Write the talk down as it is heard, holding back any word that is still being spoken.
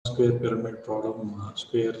square pyramid problem,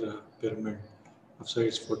 square pyramid of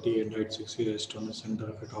sides 40 and height 60 rests on the center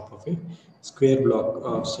of the top of a square block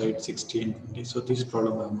of side 60 and 20. So this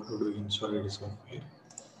problem I am going to do in solid software.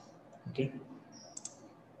 Okay.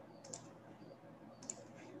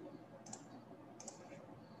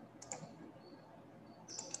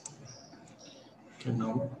 Okay,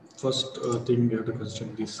 now first thing we have to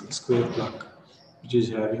construct this square block, which is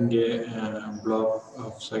having a block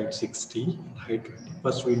of side 60 and height 20.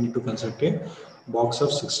 First we need to construct a box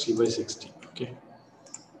of 60 by 60. Okay,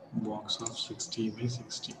 box of 60 by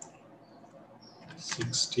 60.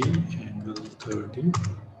 60 angle 30,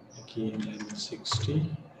 again angle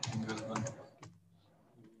 60, angle 1,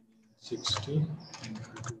 60, angle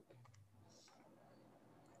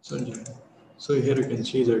 2. So here you can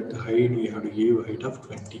see that the height we have to give height of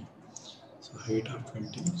 20. So height of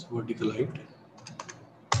 20, so vertical height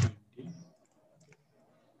 20.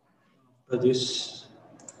 After this,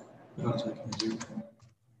 also I can give 20.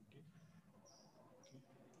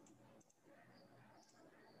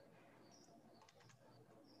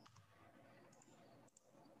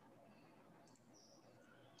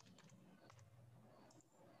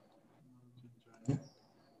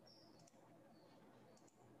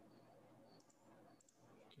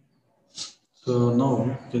 So now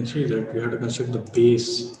you can see that we have to construct the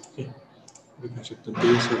base. Okay, we construct the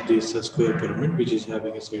base of this square pyramid, which is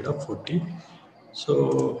having a side of 40.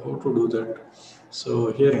 So how to do that?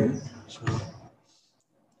 So here, so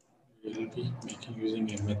we will be making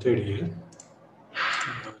using a method here.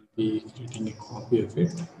 So I will be creating a copy of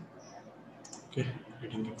it. Okay,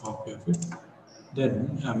 creating a copy of it.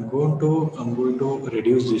 Then I'm going to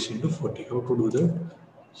reduce this into 40. How to do that?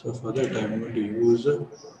 So for that I'm going to use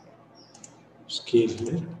scale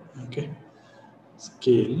here. Okay,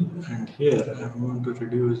 scale, and here I'm going to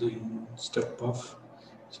reduce in step of,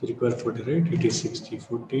 so require 40, right? It is 60.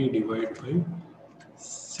 40 divided by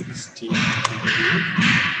 60. Okay.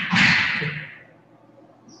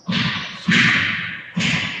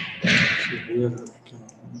 So here we can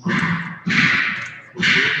 40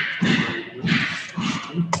 divided by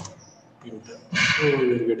 60 enter. So we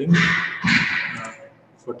are getting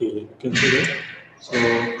 40 here. You can see that. So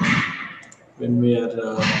when we are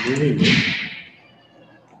moving it,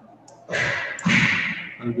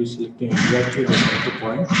 I'll be selecting exactly the center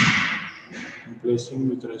point and placing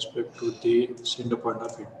with respect to the center point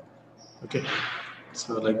of it. Okay,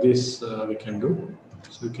 so like this we can do.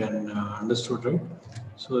 So you can understood, right?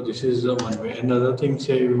 So this is the one way. Another thing,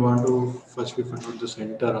 say we want to first we find out the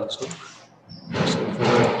center also. So for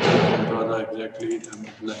that we can draw exactly the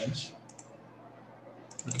mid lines.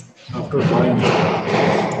 Okay. After drawing it,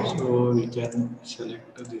 so we can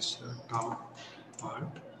select this top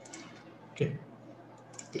part. Okay,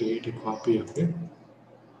 create a copy of it.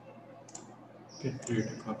 Okay, create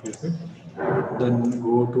a copy of it. Then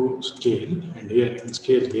go to scale, and here in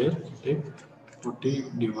scale here take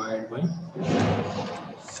 40 divided by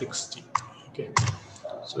 60. Okay,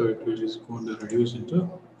 so it will is going to reduce into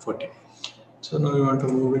 40. So now you want to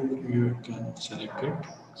move it, you can select it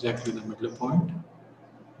exactly the middle point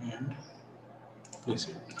and place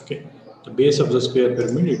it. Okay, the base of the square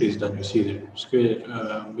pyramid, it is done. You see that square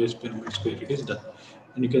base pyramid square, it is done,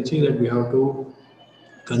 and you can see that we have to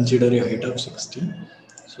consider a height of 60.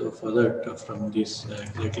 So for that, from this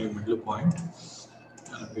exactly middle point,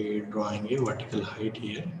 I'll be drawing a vertical height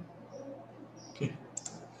here. Okay,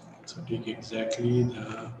 so take exactly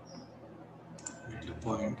the middle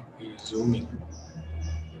point, we zoom in.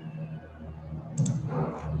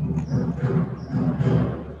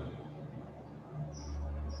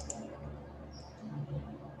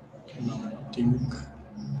 Now think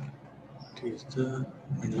it is the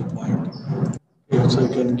middle point. Okay, so you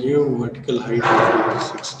can give vertical height of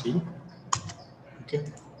 60. Okay,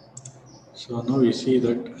 so now we see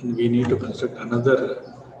that we need to construct another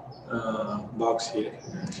box here.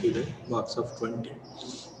 See that box of 20.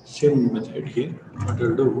 Same method here. What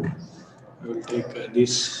I'll do, I will take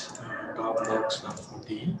this top box of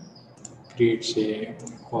 40, creates a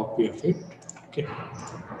copy of it. Okay,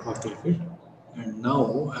 copy of it, and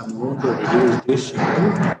now I'm going to reduce this into,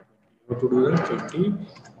 how to do that, 20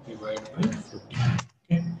 divided by 40.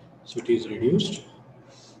 Okay, so it is reduced.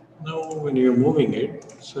 Now when you're moving it,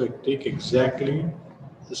 so take exactly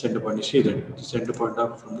the center point. You see that the center point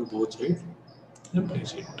up from the both sides and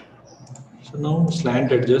place it. So now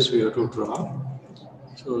slant edges we have to draw.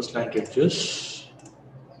 So slant edges,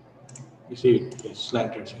 you see it is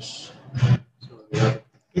slant edges. So we have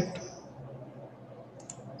it.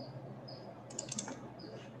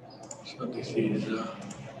 So this is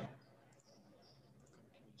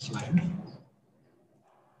line.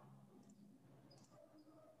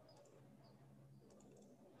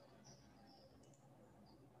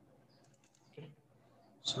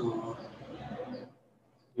 So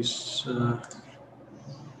this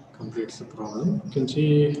completes the problem. You can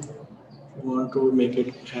see if you want to make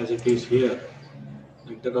it as it is here,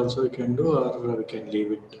 like that also we can do, or we can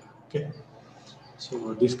leave it. Okay.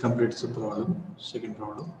 So this completes the problem, second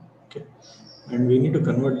problem. Okay. And we need to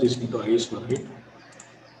convert this into ISO, right?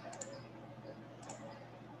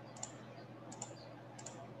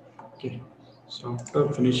 Okay. So after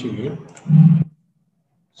finishing it,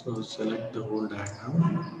 so select the whole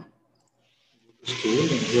diagram, scale, and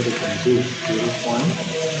here you can see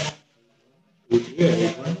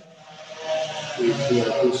 0.2381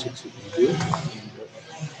 3326 you can give.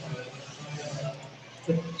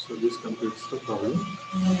 Okay. So this completes the problem.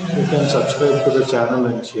 You can subscribe to the channel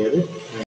and share it.